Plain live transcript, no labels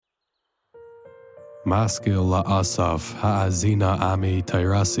Maskil la'asav ha'azina ami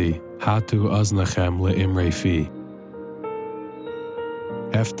tairasi hatu oznachem le'imrei fi.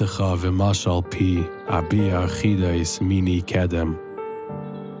 Eftecha v'mashal pi abia chides mini kedem.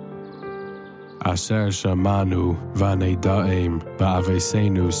 Asher shamanu v'nedaim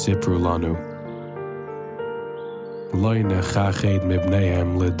v'avesenu sipru lanu. Loi nechached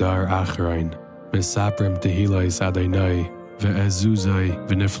mibnehem ledar achrein, misaprim tehilais Adonai, ve'ezuzai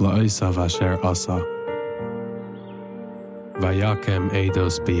v'nifla'osav asher asa. Vayakem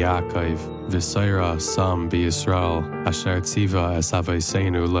eidos b'Yaakov, v'soira sam b'Yisrael, asher tziva es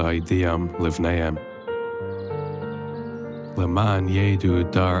avosenu le'idiyam livneim. Leman yedu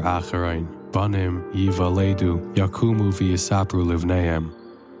dar achrein, banim yivaledu, yakumu v'yisapru livneim.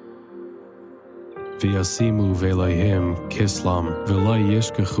 V'yasimu v'elohim kislam, v'lo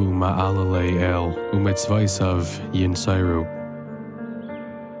yishkechu ma'alalei el, u'mitzvaysav yinsayru.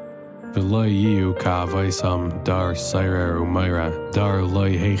 V'lo yiyu ka'avaisam dar sayrer u'mayra, dar lo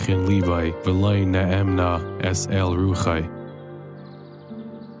heichin livai, v'lo ne'emna es el ruchai.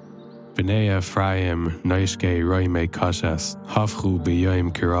 B'nei Ephraim naishke roime kashes, hafchu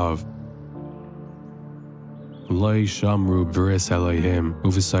b'yoim kirav. Loi shamru bris Elohim,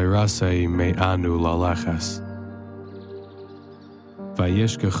 uvisairase me'anu lalechas.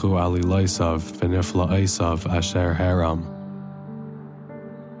 Vayishkechu alilaisav v'nifla'osav asher haram.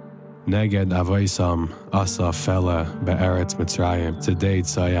 Neged avaisam asa fele be'eretz Mitzrayim tzedei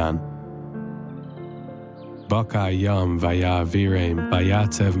tzayan. Baka yam vayavirim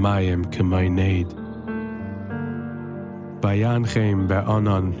vayatzev mayim k'mayned. Vayanchem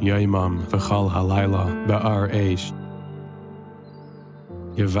be'anan yoimam v'chal halayla be'ar eish.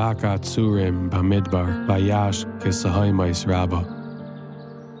 Yevaka tzurim b'midbar vayash k'sahaymais rabba.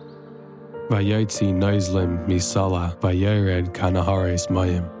 Vayotzi noizlim misala vayered kanaharis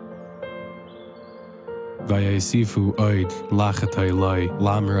mayim. Vayesifu oid lachatay loy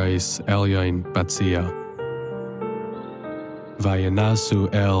lamreis elyoin batzia. Vayanasu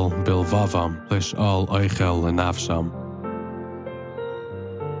el bilvavam lish'al oichel lenafsham.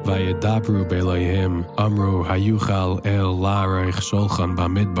 Vayedabru be'Elohim amru hayuchal el la'arech sholchan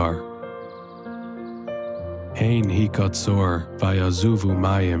b'midbar. Hein hikatzor vayazuvu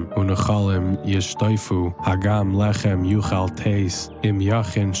mayim unechalim yishtoifu hagam lechem yuchal teis im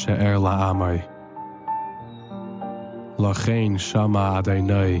yachin she'er la'amai. Lachein shama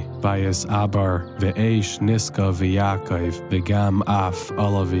Adonai vayes abar ve'eish niska v'Yaakov v'gam af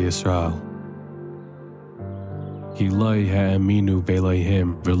ala v'Yisrael. Ki loi ha'eminu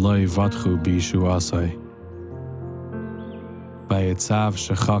be'Elohim v'loi vatchu b'Yishuasai. Vayetzav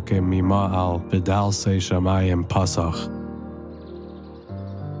shechakim mima'al v'dalsei shamayim pasach.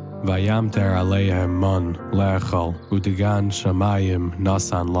 Vayamter aleihem man le'echal u'degan shamayim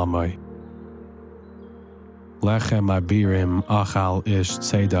nasan lamai. Lechem abirim achal ish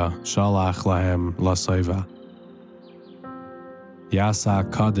tzeda shalach lahem lasova. Yasa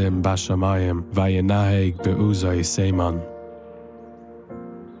kadim bashamayim vayenaheg be'uzay seiman.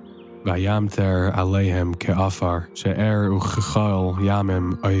 Vayamter aleihem ke'afar she'er uchechol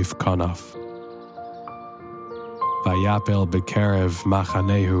yamim oif kanaf. Vayapel bekerev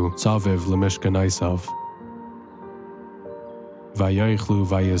machanehu tzaviv lemishkanaisav. Vayoichlu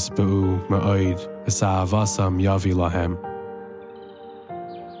vayisbeu ma'oid esa'avasam yavi lahem.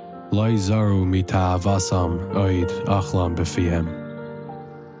 Loi zaru mita'avasam oid achlam befihem.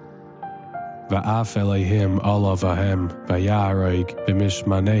 Va'af Elohim olav ahem vaya'aroig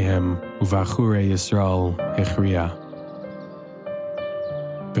b'mishmanehem uvachure Yisrael hechriya.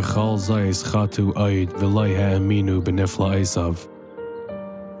 B'chol zayis chatu oid v'loi ha'eminu b'nifla'osav.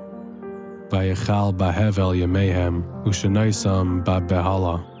 Vayechal bahevel yamehem ushenoisam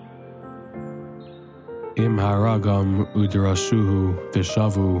babehala. Im haragam udrashuhu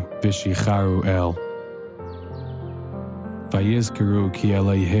vishavu vishicharu el. Vayizkeru ki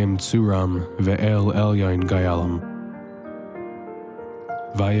Elohim tzuram ve'el elyon gayalam.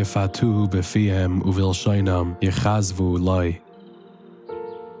 Vayefatuhu befihem uvilshainam yechazvu loi.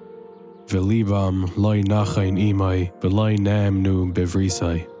 Velibam loi nachain imai beloi neemnu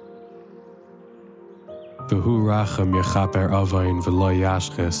bevrisai. V'hu rachem yechaper avayin v'lo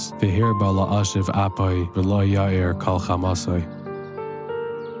yashches, v'hir bala ashiv apai v'lo yair kal chamasai.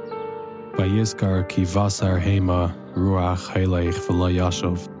 Vayizkar ki vasar hema ruach halech v'lo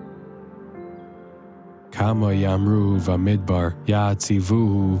yashov. Kama yamru v'midbar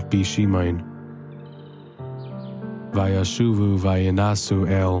ya'atzivuhu bishimain. Vayashuvu vayinasu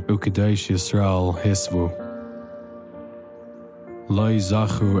el ukadosh Yisrael hisvu. Loi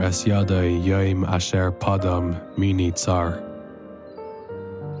zachru es yadai yoim asher padam mini tsar.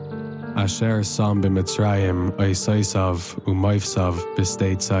 Asher sam b'Mitzrayim oisaisav u'moifsav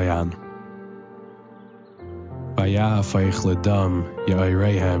b'steit Zayan. Vayafeich ledam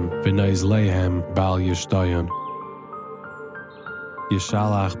ya'orehem v'noizlehem bal yishtayon.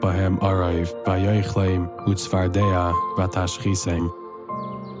 Yishalach bahem arayv vayoichlem utzvardea vatashchisem.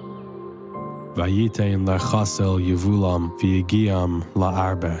 Vayitein lechasel yevulam v'yigiam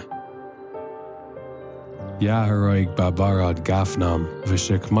la'arbe. Yaharoig babarad gafnam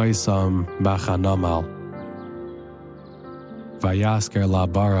v'shikmaisam bachanamal. Vayasker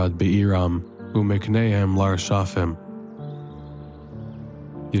labarad be'iram umiknehem larshafim.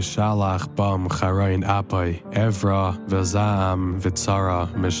 Yishalach bam charain apai evra v'zaam v'tzara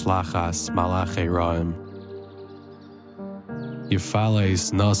mishlachas malache raim. Yifales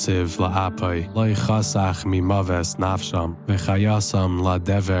nasiv la'apai loichasach mimaves nafsham v'chayasam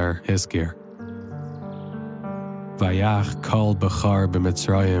ladever hiskir. Vayach kol bechar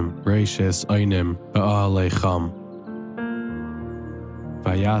b'Mitzrayim reishis einim ba'alecham.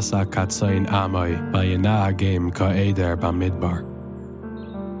 Vayasa katzain amai vayenagim ka'eder b'midbar.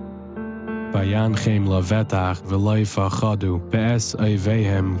 Vayanchem lavetach v'loifa chadu be'es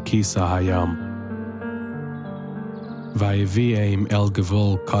oivehem kisa hayam. Vayiviem el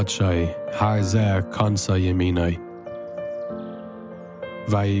gevul kachai harzer kansa yeminai.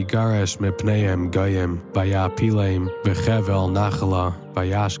 Vayigaresh mipneim goyim vayapilem v'chevel nachala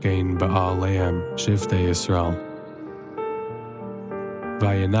vayashkein ba'aleim shiftei Yisrael.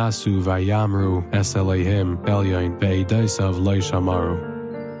 Vayanasu vayamru es elehim elyon ve'idaisav loishamaru.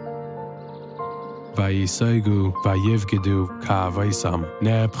 Vayisaigu vayivgedu ka'avaisam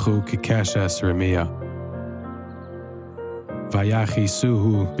ne'epchu kikeshes remia.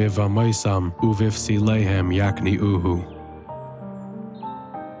 Vayachisuhu bivamoisam uvivsilehem yakniuhu.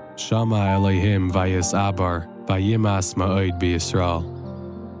 Shama Elohim vayis abar vayimas ma'od b'Yisrael.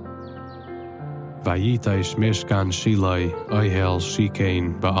 Vayitaish mishkan shilai oihel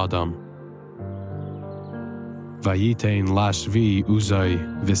shikein ba'adam. Vayitain lashvi uzai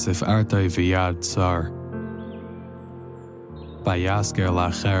v'sif artai v'yad tsar. Vayasker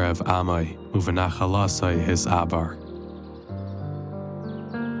lacherev amai uv'nachalasai his abar.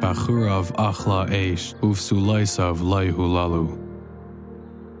 Bachurav achla eish uv'sulaisav laihulalu.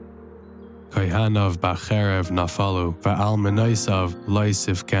 Koyhanav bacherev nafalu va'almenaisav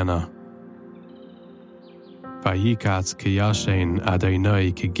laisiv kena. Vayikatz kiyashen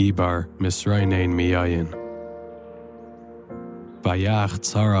adonai kigibar misrainain miyayin. Vayach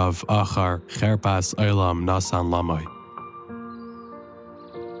tzarav achar cherpas olam nasan lamai.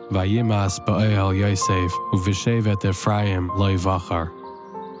 Vayimas ba'ohel Yosef uv'shevet Ephraim loivachar.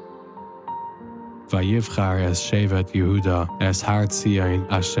 Vayivchar es shevet Yehuda es har tzion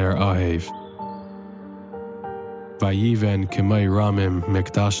asher ohev. Vayiven k'may ramim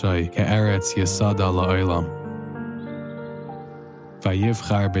mikdashai ke'eretz yesada la'olam.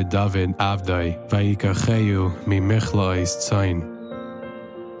 Vayivchar b'David avdai vayikacheyu mimichlais tzayin.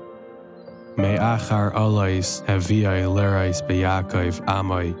 Me'achar olais heviai lerais b'Yaakov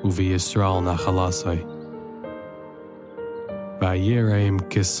amai u'v'Yisrael nachalasai. Vayirem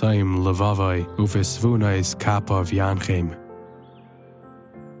kisayim levavai uv'svunais kapav yanchem.